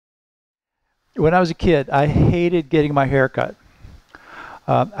when I was a kid, I hated getting my hair cut.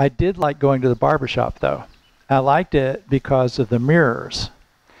 I did like going to the barber shop, though. I liked it because of the mirrors.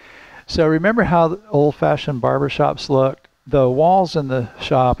 So remember how the old-fashioned barber shops looked? The walls in the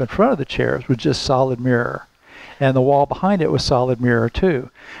shop in front of the chairs was just solid mirror. And the wall behind it was solid mirror, too.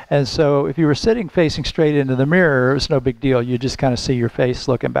 And so if you were sitting facing straight into the mirror, it was no big deal. You just kind of see your face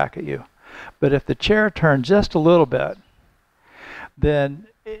looking back at you. But if the chair turned just a little bit, then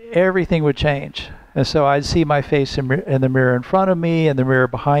everything would change. And so I'd see my face in the mirror in front of me, and the mirror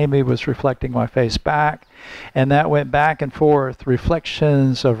behind me was reflecting my face back. And that went back and forth,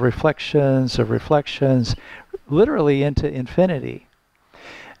 reflections of reflections of reflections, literally into infinity.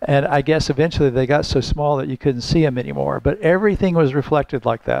 And I guess eventually they got so small that you couldn't see them anymore. But everything was reflected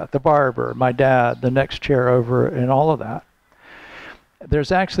like that. The barber, my dad, the next chair over, and all of that.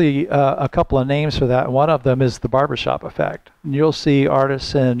 There's actually a couple of names for that. One of them is the barbershop effect. And you'll see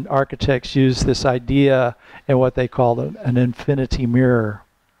artists and architects use this idea in what they call an infinity mirror.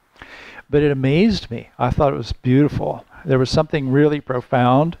 But it amazed me. I thought it was beautiful. There was something really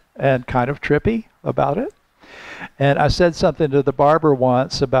profound and kind of trippy about it. And I said something to the barber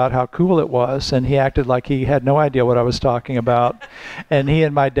once about how cool it was, and he acted like he had no idea what I was talking about. And he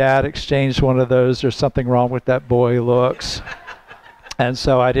and my dad exchanged one of those, "There's something wrong with that boy" looks. And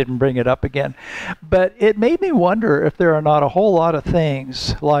so I didn't bring it up again. But it made me wonder if there are not a whole lot of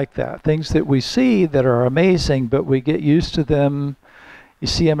things like that, things that we see that are amazing, but we get used to them. You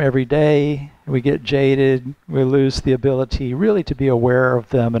see them every day. We get jaded. We lose the ability really to be aware of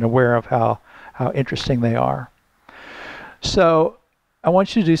them and aware of how interesting they are. So I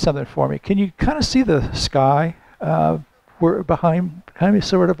want you to do something for me. Can you kind of see the sky? We're behind me,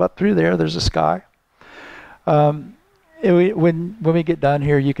 sort of up through there. There's a sky. When we get done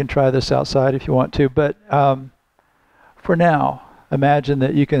here, you can try this outside if you want to. But for now, imagine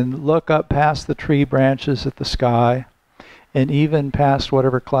that you can look up past the tree branches at the sky, and even past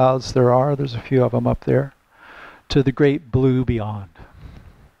whatever clouds there are. There's a few of them up there, to the great blue beyond.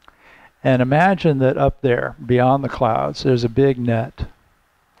 And imagine that up there, beyond the clouds, there's a big net.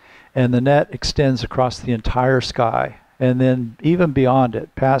 And the net extends across the entire sky, and then even beyond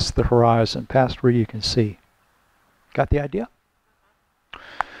it, past the horizon, past where you can see. Got the idea?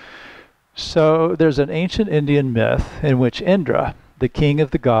 So there's an ancient Indian myth in which Indra, the king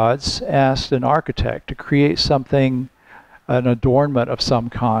of the gods, asked an architect to create something, an adornment of some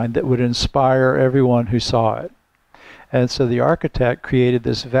kind that would inspire everyone who saw it. And so the architect created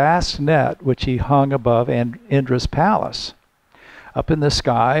this vast net which he hung above Indra's palace, up in the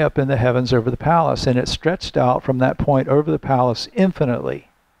sky, up in the heavens over the palace. And it stretched out from that point over the palace infinitely,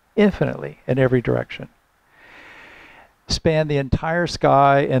 infinitely in every direction. Spanned the entire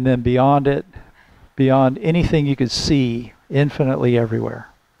sky, and then beyond it, beyond anything you could see, infinitely everywhere.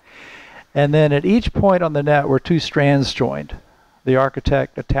 And then at each point on the net were two strands joined. The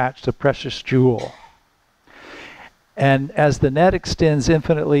architect attached a precious jewel. And as the net extends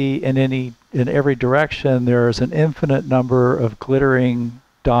infinitely in every direction, there is an infinite number of glittering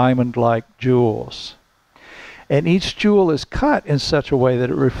diamond-like jewels. And each jewel is cut in such a way that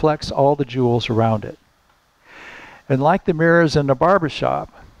it reflects all the jewels around it. And like the mirrors in the barbershop,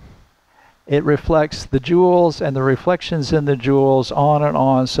 it reflects the jewels and the reflections in the jewels on and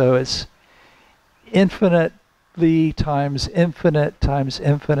on. So it's infinitely times infinite times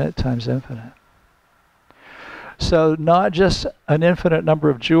infinite times infinite. So not just an infinite number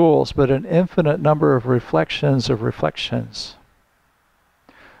of jewels, but an infinite number of reflections of reflections.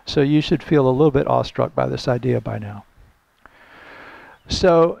 So you should feel a little bit awestruck by this idea by now.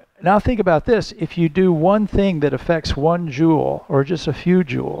 So now think about this. If you do one thing that affects one jewel, or just a few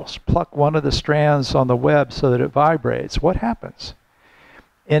jewels, pluck one of the strands on the web so that it vibrates, what happens?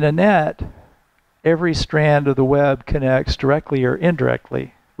 In a net, every strand of the web connects directly or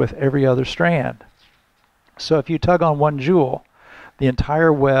indirectly with every other strand. So if you tug on one jewel, the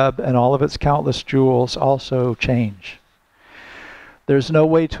entire web and all of its countless jewels also change. There's no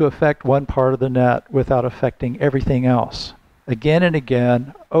way to affect one part of the net without affecting everything else. Again and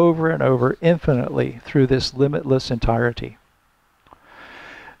again, over and over, infinitely, through this limitless entirety.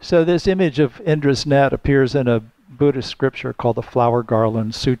 So this image of Indra's net appears in a Buddhist scripture called the Flower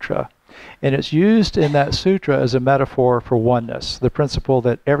Garland Sutra. And it's used in that sutra as a metaphor for oneness, the principle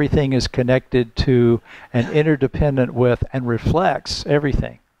that everything is connected to and interdependent with and reflects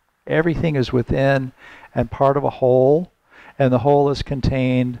everything. Everything is within and part of a whole, and the whole is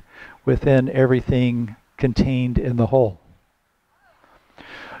contained within everything contained in the whole.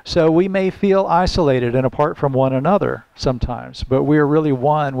 So we may feel isolated and apart from one another sometimes, but we are really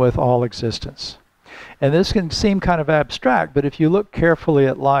one with all existence. And this can seem kind of abstract, but if you look carefully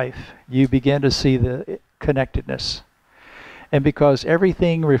at life, you begin to see the connectedness. And because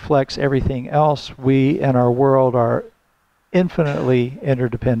everything reflects everything else, we and our world are infinitely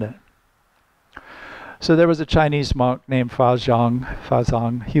interdependent. So there was a Chinese monk named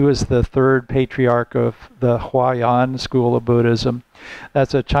Fazang. He was the third patriarch of the Huayan school of Buddhism.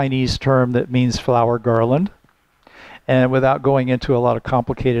 That's a Chinese term that means flower garland. And without going into a lot of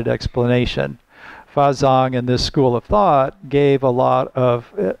complicated explanation, Fazang in this school of thought gave a lot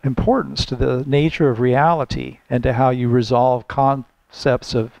of importance to the nature of reality and to how you resolve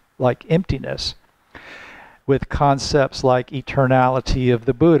concepts of like emptiness with concepts like eternality of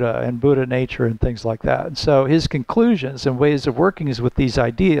the Buddha and Buddha nature and things like that. And so his conclusions and ways of working with these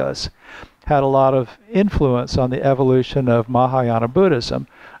ideas had a lot of influence on the evolution of Mahayana Buddhism,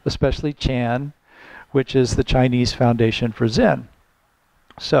 especially Chan, which is the Chinese foundation for Zen.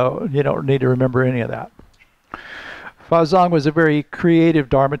 So you don't need to remember any of that. Fazang was a very creative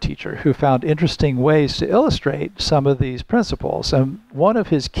Dharma teacher who found interesting ways to illustrate some of these principles. And one of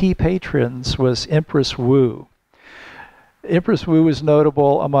his key patrons was Empress Wu. Empress Wu is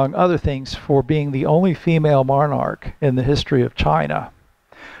notable, among other things, for being the only female monarch in the history of China.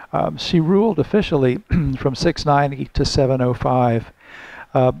 She ruled officially from 690 to 705,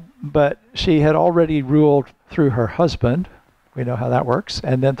 but she had already ruled through her husband. We know how that works,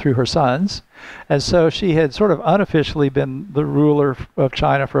 and then through her sons. And so she had sort of unofficially been the ruler of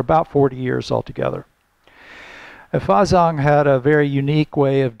China for about 40 years altogether. And Fazang had a very unique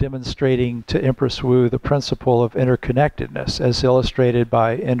way of demonstrating to Empress Wu the principle of interconnectedness, as illustrated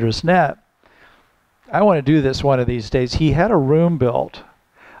by Indra's net. I want to do this one of these days. He had a room built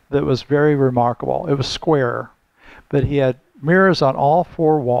that was very remarkable. It was square, but he had mirrors on all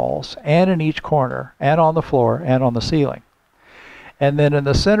four walls, and in each corner, and on the floor, and on the ceiling. And then in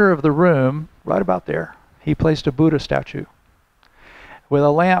the center of the room, right about there, he placed a Buddha statue with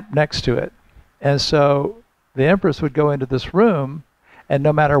a lamp next to it. And so the Empress would go into this room, and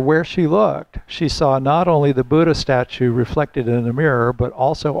no matter where she looked, she saw not only the Buddha statue reflected in the mirror, but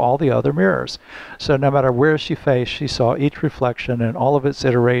also all the other mirrors. So no matter where she faced, she saw each reflection and all of its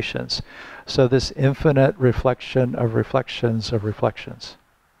iterations. So this infinite reflection of reflections of reflections.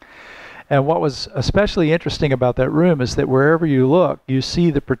 And what was especially interesting about that room is that wherever you look, you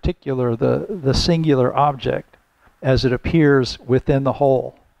see the particular, the singular object as it appears within the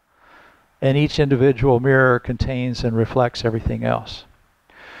whole. And each individual mirror contains and reflects everything else.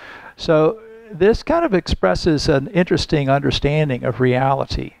 So this kind of expresses an interesting understanding of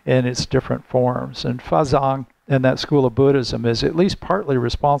reality in its different forms. And Fazang in that school of Buddhism is at least partly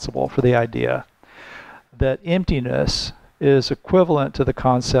responsible for the idea that emptiness is equivalent to the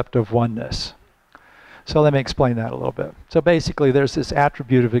concept of oneness. So let me explain that a little bit. So basically there's this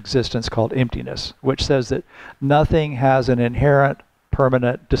attribute of existence called emptiness, which says that nothing has an inherent,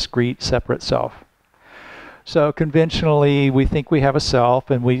 permanent, discrete, separate self. So conventionally we think we have a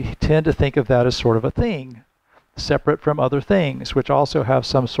self, and we tend to think of that as sort of a thing, separate from other things, which also have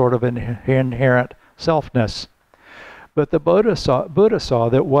some sort of inherent selfness. But the Buddha saw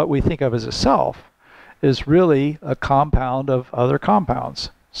that what we think of as a self is really a compound of other compounds.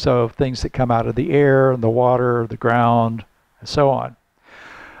 So things that come out of the air and the water, the ground, and so on.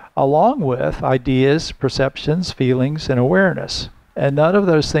 Along with ideas, perceptions, feelings, and awareness. And none of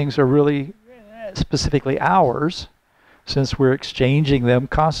those things are really specifically ours, since we're exchanging them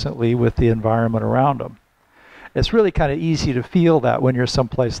constantly with the environment around them. It's really kind of easy to feel that when you're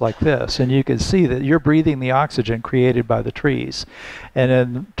someplace like this, and you can see that you're breathing the oxygen created by the trees, and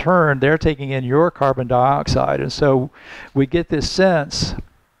in turn they're taking in your carbon dioxide, and so we get this sense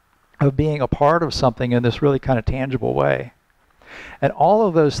of being a part of something in this really kind of tangible way. And all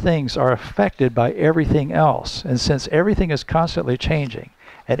of those things are affected by everything else, and since everything is constantly changing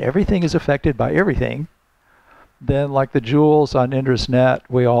and everything is affected by everything, then like the jewels on Indra's net,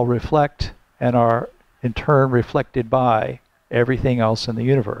 we all reflect and are in turn reflected by everything else in the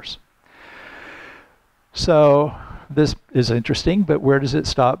universe. So this is interesting, but where does it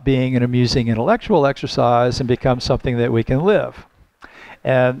stop being an amusing intellectual exercise and become something that we can live?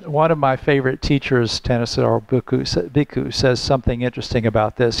 And one of my favorite teachers, Thanissaro Bhikkhu, says something interesting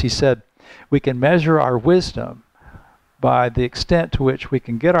about this. He said, we can measure our wisdom by the extent to which we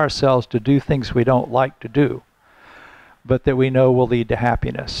can get ourselves to do things we don't like to do, but that we know will lead to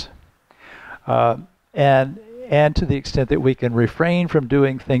happiness. And to the extent that we can refrain from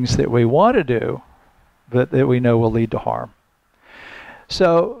doing things that we want to do, but that we know will lead to harm.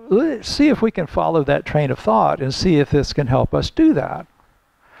 So let's see if we can follow that train of thought and see if this can help us do that.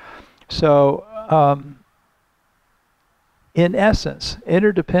 So In essence,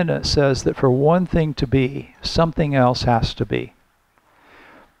 interdependence says that for one thing to be, something else has to be.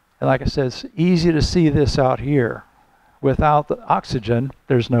 And like I said, it's easy to see this out here. Without the oxygen,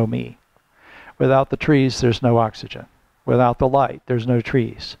 there's no me. Without the trees, there's no oxygen. Without the light, there's no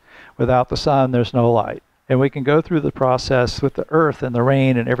trees. Without the sun, there's no light. And we can go through the process with the earth and the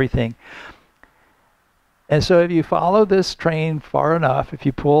rain and everything. And so if you follow this train far enough, if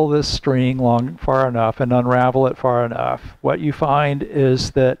you pull this string long far enough and unravel it far enough, what you find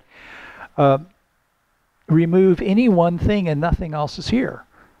is that remove any one thing and nothing else is here.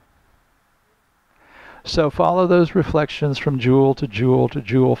 So follow those reflections from jewel to jewel to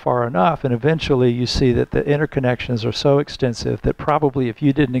jewel far enough, and eventually you see that the interconnections are so extensive that probably if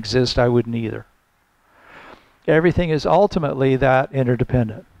you didn't exist, I wouldn't either. Everything is ultimately that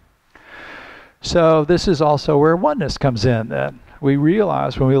interdependent. So this is also where oneness comes in then. We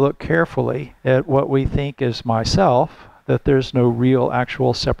realize when we look carefully at what we think is myself, that there's no real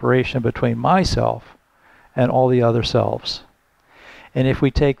actual separation between myself and all the other selves. And if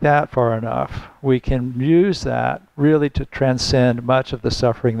we take that far enough, we can use that really to transcend much of the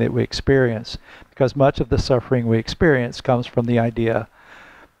suffering that we experience, because much of the suffering we experience comes from the idea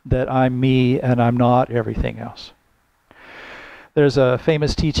that I'm me and I'm not everything else. There's a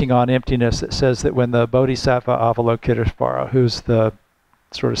famous teaching on emptiness that says that when the Bodhisattva Avalokiteshvara, who's the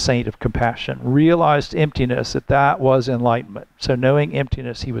sort of saint of compassion, realized emptiness, that was enlightenment. So knowing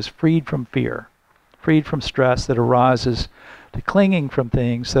emptiness, he was freed from fear, freed from stress that arises to clinging from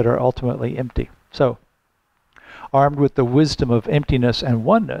things that are ultimately empty. So, armed with the wisdom of emptiness and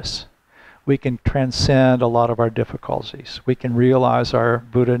oneness, we can transcend a lot of our difficulties. We can realize our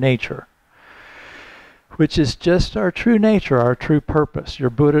Buddha nature, which is just our true nature, our true purpose. Your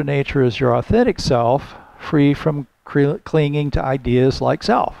Buddha nature is your authentic self, free from clinging to ideas like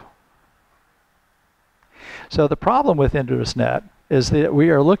self. So the problem with Indra's net is that we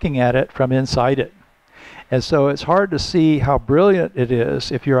are looking at it from inside it. And so it's hard to see how brilliant it is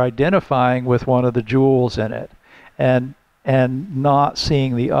if you're identifying with one of the jewels in it and not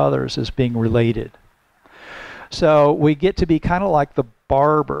seeing the others as being related. So we get to be kind of like the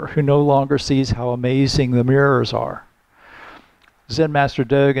barber who no longer sees how amazing the mirrors are. Zen Master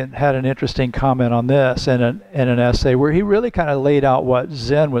Dogen had an interesting comment on this in an essay where he really kind of laid out what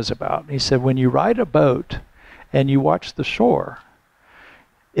Zen was about. He said, when you ride a boat and you watch the shore,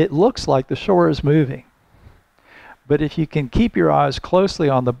 it looks like the shore is moving. But if you can keep your eyes closely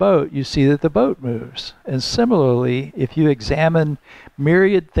on the boat, you see that the boat moves. And similarly, if you examine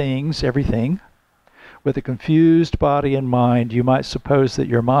myriad things, everything, with a confused body and mind, you might suppose that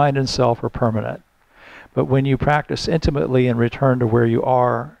your mind and self are permanent. But when you practice intimately and return to where you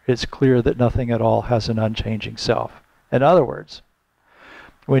are, it's clear that nothing at all has an unchanging self. In other words,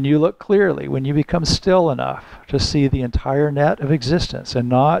 when you look clearly, when you become still enough to see the entire net of existence and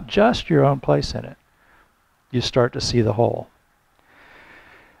not just your own place in it, you start to see the whole.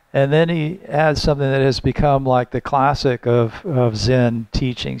 And then he adds something that has become like the classic of Zen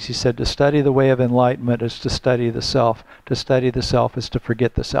teachings. He said, to study the way of enlightenment is to study the self. To study the self is to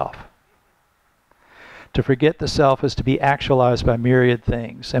forget the self. To forget the self is to be actualized by myriad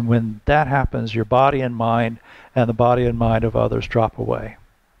things. And when that happens, your body and mind and the body and mind of others drop away.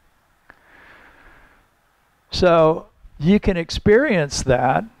 So you can experience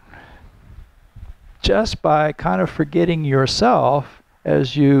that just by kind of forgetting yourself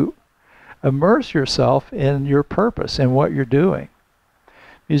as you immerse yourself in your purpose and what you're doing.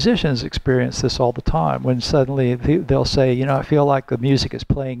 Musicians experience this all the time when suddenly they'll say, you know, I feel like the music is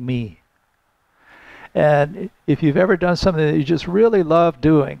playing me. And if you've ever done something that you just really love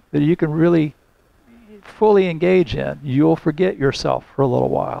doing, that you can really fully engage in, you'll forget yourself for a little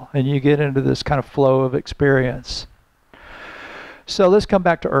while and you get into this kind of flow of experience. So let's come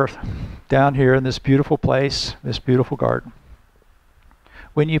back to Earth, down here in this beautiful place, this beautiful garden.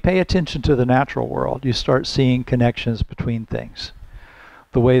 When you pay attention to the natural world, you start seeing connections between things.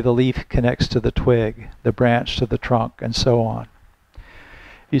 The way the leaf connects to the twig, the branch to the trunk, and so on.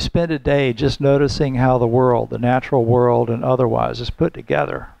 You spend a day just noticing how the world, the natural world and otherwise, is put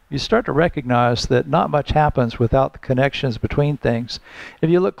together. You start to recognize that not much happens without the connections between things. If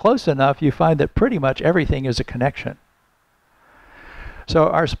you look close enough, you find that pretty much everything is a connection. So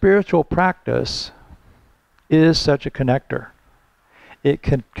our spiritual practice is such a connector. It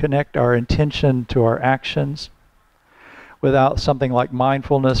can connect our intention to our actions. Without something like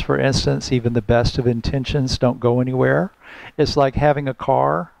mindfulness, for instance, even the best of intentions don't go anywhere. It's like having a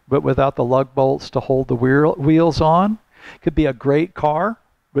car, but without the lug bolts to hold the wheels on. It could be a great car,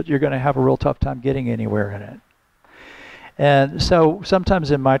 but you're going to have a real tough time getting anywhere in it. And so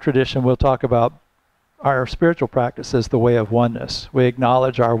sometimes in my tradition, we'll talk about our spiritual practice as the way of oneness. We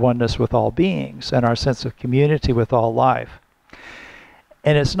acknowledge our oneness with all beings and our sense of community with all life.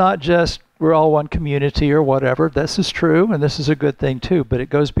 And it's not just we're all one community or whatever. This is true, and this is a good thing too, but it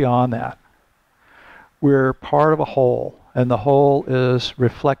goes beyond that. We're part of a whole, and the whole is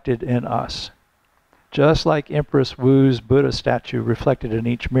reflected in us. Just like Empress Wu's Buddha statue reflected in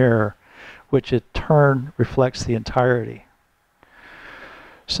each mirror, which in turn reflects the entirety.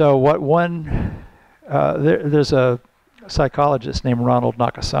 So what there's a psychologist named Ronald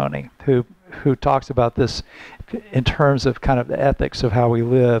Nakasone who talks about this in terms of kind of the ethics of how we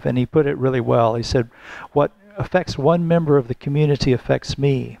live, and he put it really well. He said, what affects one member of the community affects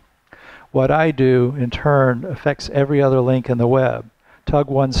me. What I do, in turn, affects every other link in the web. Tug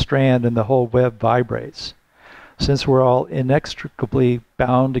one strand and the whole web vibrates. Since we're all inextricably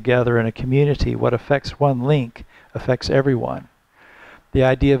bound together in a community, what affects one link affects everyone. The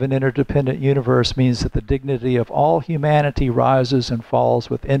idea of an interdependent universe means that the dignity of all humanity rises and falls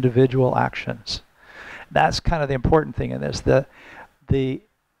with individual actions. That's kind of the important thing in this. The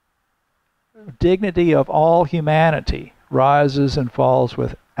dignity of all humanity rises and falls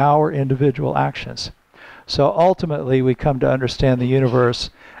with our individual actions. So ultimately, we come to understand the universe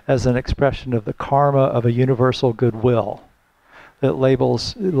as an expression of the karma of a universal goodwill that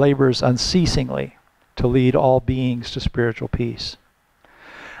labors unceasingly to lead all beings to spiritual peace.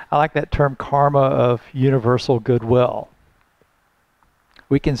 I like that term, karma of universal goodwill.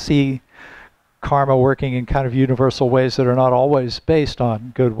 We can see karma working in kind of universal ways that are not always based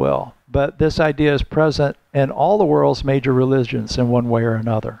on goodwill. But this idea is present in all the world's major religions in one way or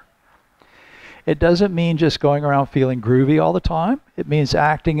another. It doesn't mean just going around feeling groovy all the time. It means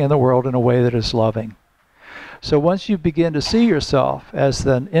acting in the world in a way that is loving. So once you begin to see yourself as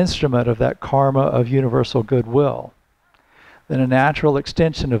an instrument of that karma of universal goodwill, then a natural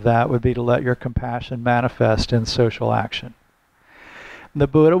extension of that would be to let your compassion manifest in social action. The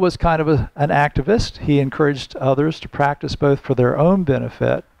Buddha was kind of an activist. He encouraged others to practice both for their own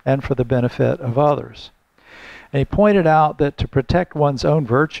benefit and for the benefit of others. And he pointed out that to protect one's own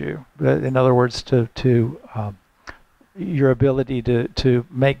virtue, in other words, your ability to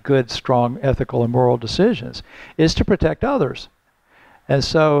make good, strong, ethical, and moral decisions, is to protect others. And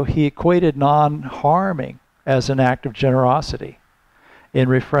so he equated non-harming as an act of generosity. In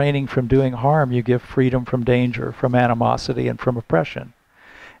refraining from doing harm, you give freedom from danger, from animosity, and from oppression.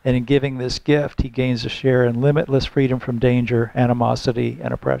 And in giving this gift, he gains a share in limitless freedom from danger, animosity,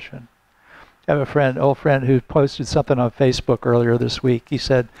 and oppression. I have an old friend who posted something on Facebook earlier this week. He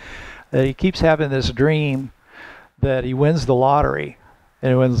said that he keeps having this dream that he wins the lottery,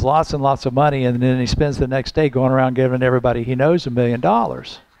 and he wins lots and lots of money, and then he spends the next day going around giving everybody he knows $1 million.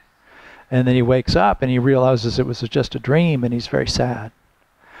 And then he wakes up and he realizes it was just a dream, and he's very sad.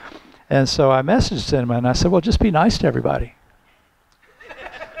 And so I messaged him and I said, well, just be nice to everybody.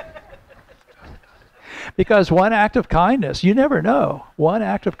 Because one act of kindness, you never know, one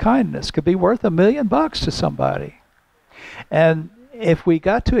act of kindness could be worth $1 million to somebody. And if we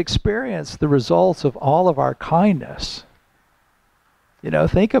got to experience the results of all of our kindness,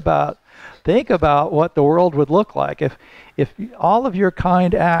 think about what the world would look like if all of your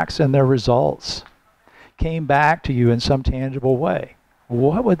kind acts and their results came back to you in some tangible way.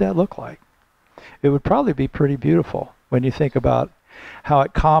 What would that look like? It would probably be pretty beautiful when you think about how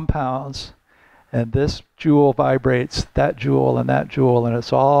it compounds, and this jewel vibrates that jewel, and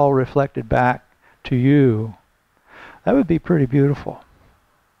it's all reflected back to you. That would be pretty beautiful.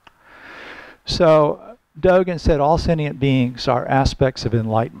 So Dogen said all sentient beings are aspects of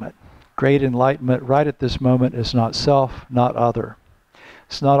enlightenment. Great enlightenment right at this moment is not self, not other.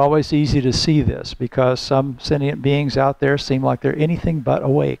 It's not always easy to see this because some sentient beings out there seem like they're anything but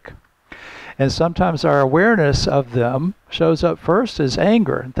awake. And sometimes our awareness of them shows up first as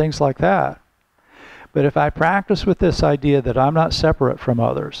anger and things like that. But if I practice with this idea that I'm not separate from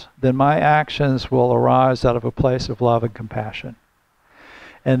others, then my actions will arise out of a place of love and compassion.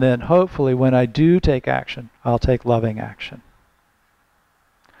 And then hopefully when I do take action, I'll take loving action.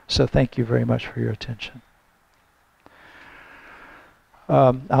 So thank you very much for your attention.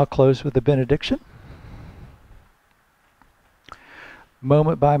 I'll close with the benediction.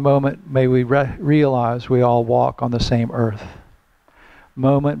 Moment by moment, may we realize we all walk on the same earth.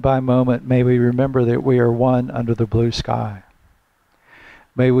 Moment by moment, may we remember that we are one under the blue sky.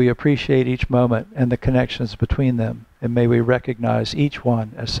 May we appreciate each moment and the connections between them, and may we recognize each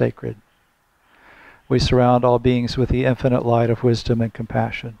one as sacred. We surround all beings with the infinite light of wisdom and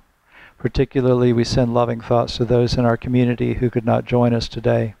compassion. Particularly, we send loving thoughts to those in our community who could not join us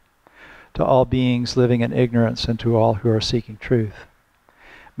today, to all beings living in ignorance, and to all who are seeking truth.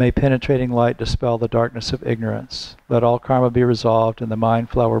 May penetrating light dispel the darkness of ignorance. Let all karma be resolved and the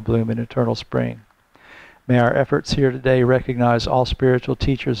mind flower bloom in eternal spring. May our efforts here today recognize all spiritual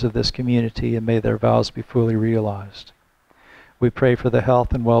teachers of this community, and may their vows be fully realized. We pray for the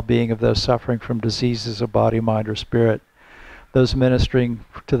health and well-being of those suffering from diseases of body, mind, or spirit, those ministering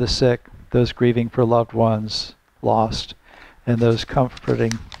to the sick, those grieving for loved ones lost, and those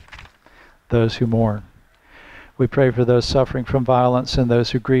comforting those who mourn. We pray for those suffering from violence and those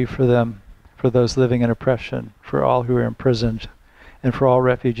who grieve for them, for those living in oppression, for all who are imprisoned, and for all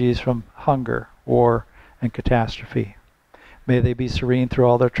refugees from hunger, war, and catastrophe. May they be serene through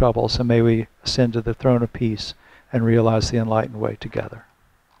all their troubles, and may we ascend to the throne of peace and realize the enlightened way together.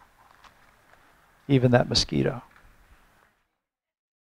 Even that mosquito.